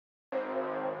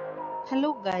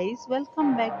Hello guys,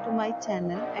 welcome back to my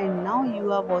channel and now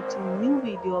you are watching new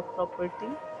video of property.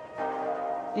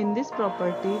 In this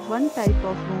property, one type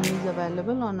of room is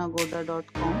available on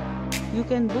agoda.com. You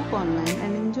can book online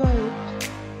and enjoy it.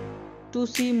 To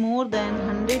see more than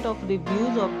 100 of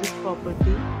reviews of this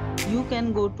property, you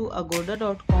can go to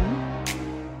agoda.com.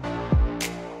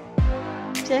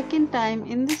 Check-in time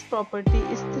in this property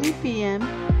is 3 p.m.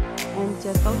 and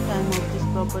checkout time of this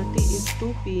property is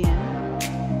 2 p.m.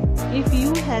 If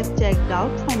you have checked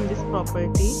out from this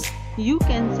property, you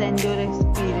can send your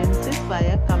experiences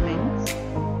via comments.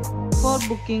 For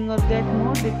booking or get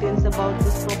more details about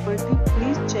this property,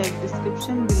 please check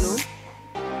description below.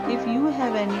 If you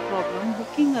have any problem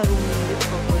booking a room in this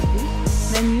property,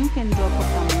 then you can drop a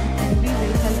comment and we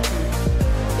will help you.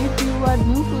 If you are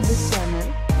new to this channel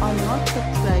or not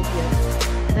subscribed yet,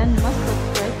 then must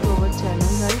subscribe to our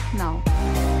channel right now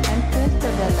and press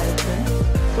the bell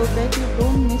icon so that you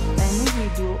don't miss any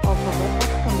video of our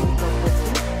upcoming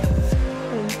property.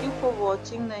 Thank you for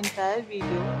watching the entire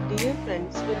video. Dear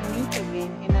friends, we'll meet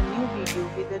again in a new video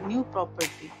with a new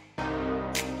property.